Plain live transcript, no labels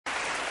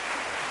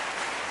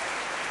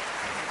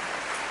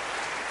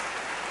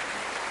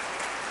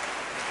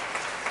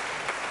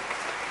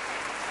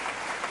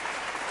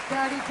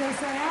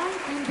Kesayan,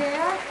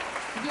 Ինդեա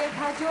եւ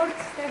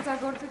հաջորդ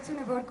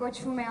ստեղծագործությունը, որ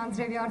կոչվում է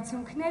Անձրևի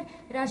արդյունքներ,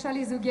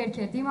 հրաշալի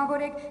զուգերգ է։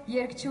 Դիմավորեք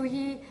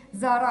երգչուհի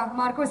Զարա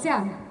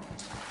Մարկոսյան։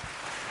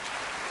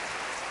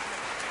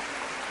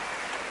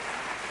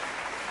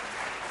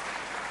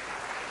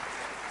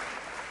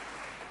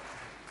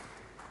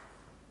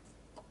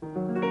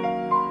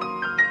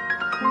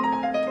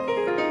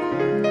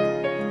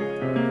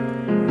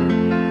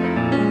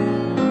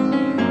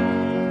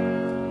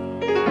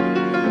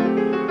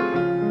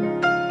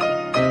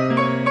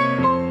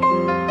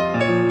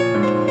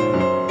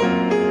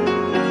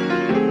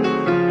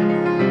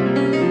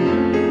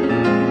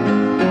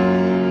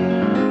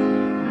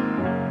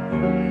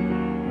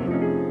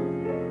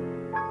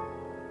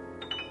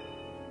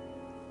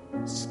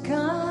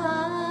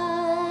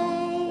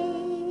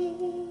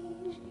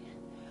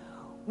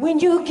 When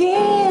you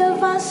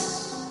give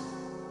us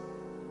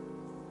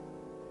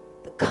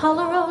the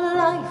color of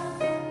life,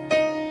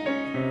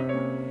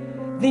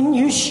 then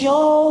you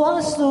show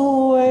us the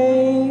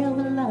way of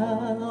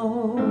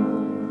love.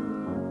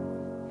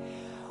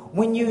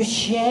 When you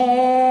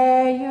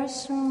share your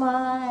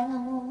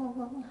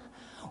smile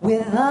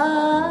with us,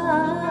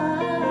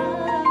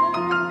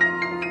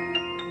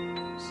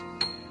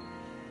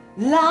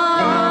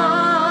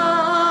 life.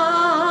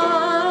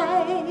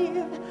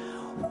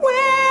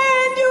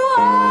 When you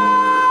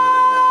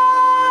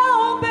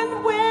open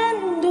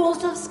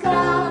windows of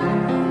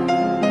skies,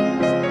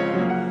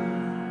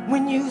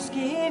 when you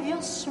give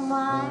your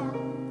smile,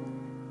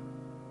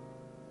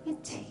 your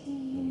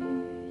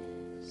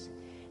tears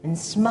and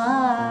smile.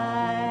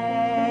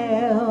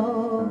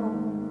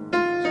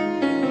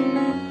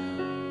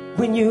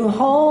 When you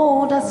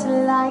hold us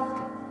like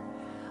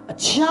a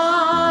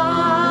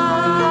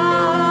child.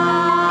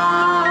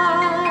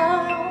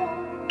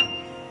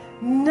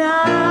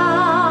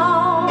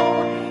 Now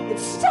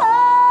it's time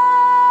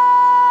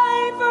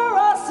for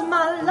us,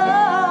 my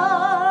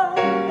love.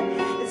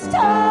 It's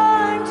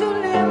time to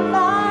live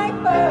like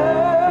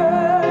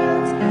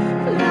birds.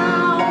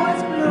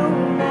 Flowers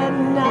bloom at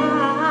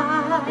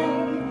night.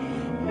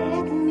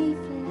 Let me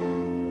fly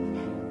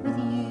with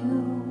you.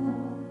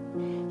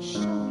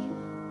 Show you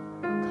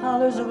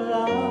colors of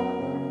love,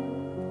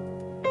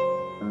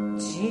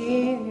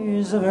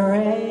 tears of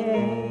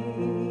rain.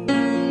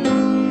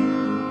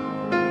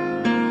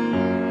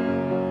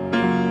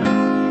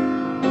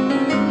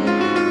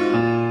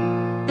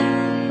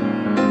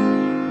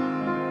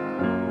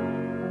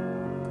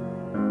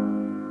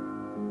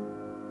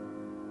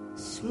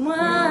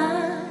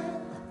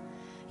 Smile,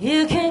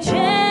 you can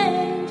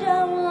change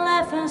our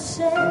life and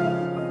say,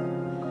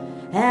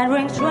 and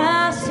bring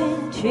trust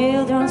in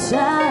children's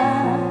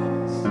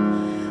eyes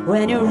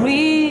when you're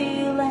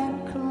real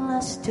and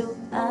close to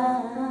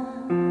us.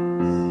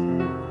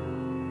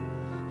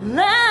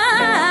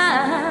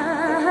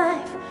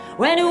 Life,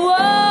 when you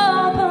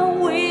open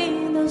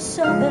windows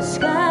of the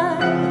sky,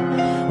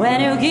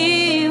 when you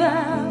give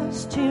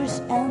us tears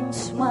and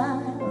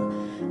smile,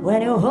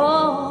 when you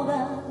hold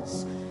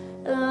us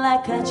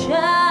like a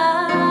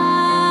child.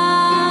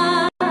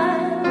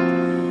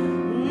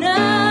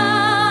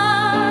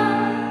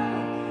 Now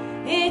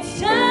it's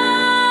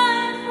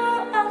time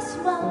for us,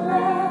 my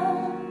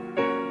love.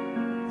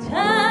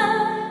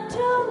 Time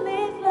to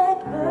live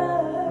like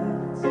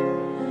birds.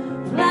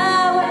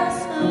 Flowers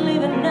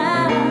live at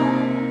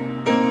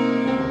night.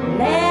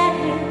 Let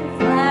me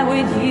fly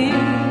with you.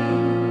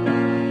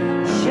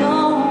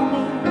 Show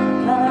me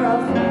color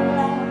of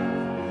life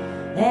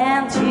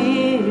and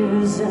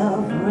tears of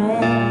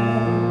rain.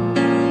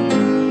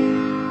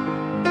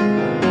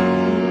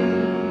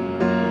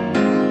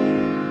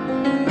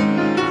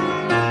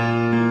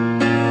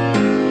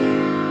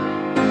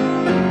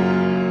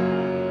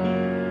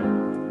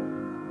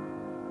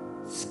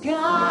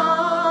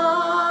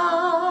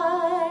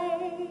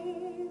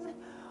 Skies,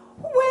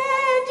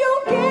 when you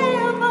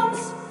give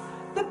us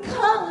the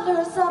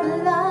colors of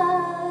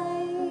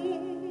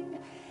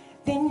life,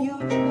 then you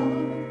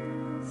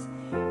trust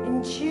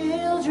in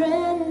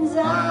children's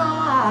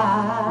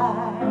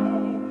eyes.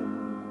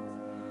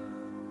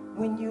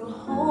 When you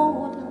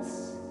hold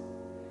us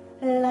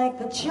like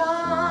a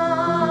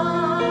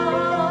child,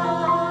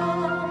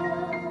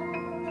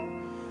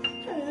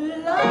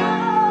 life.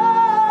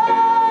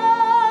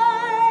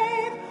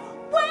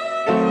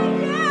 When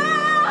you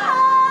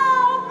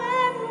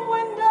open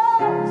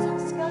windows of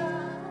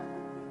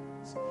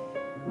skies,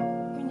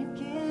 when you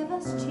give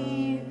us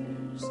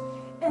tears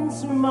and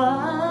smiles,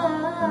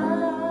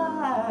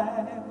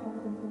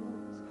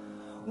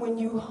 when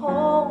you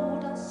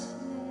hold us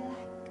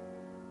like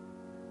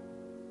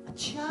a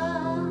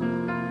child.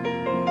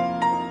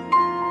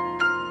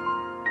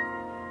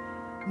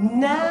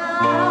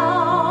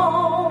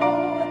 Now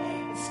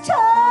it's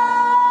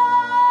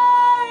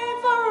time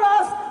for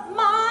us,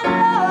 my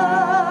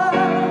love.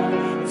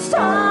 It's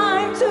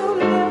time to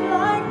live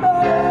like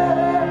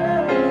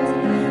birds.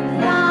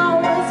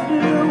 Flowers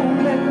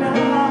bloom at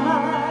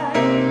night.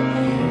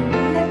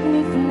 Let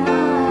me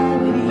fly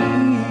with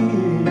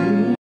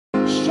you.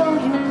 Show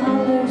you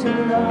colors of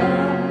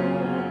love,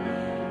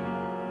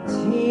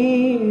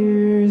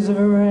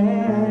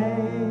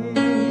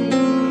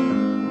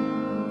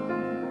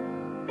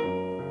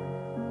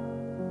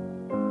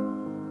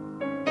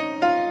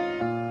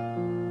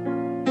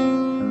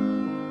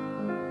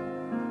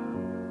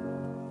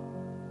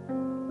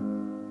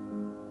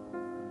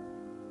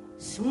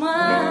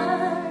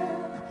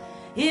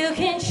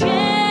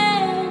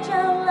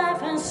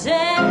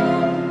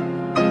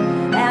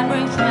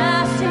 try.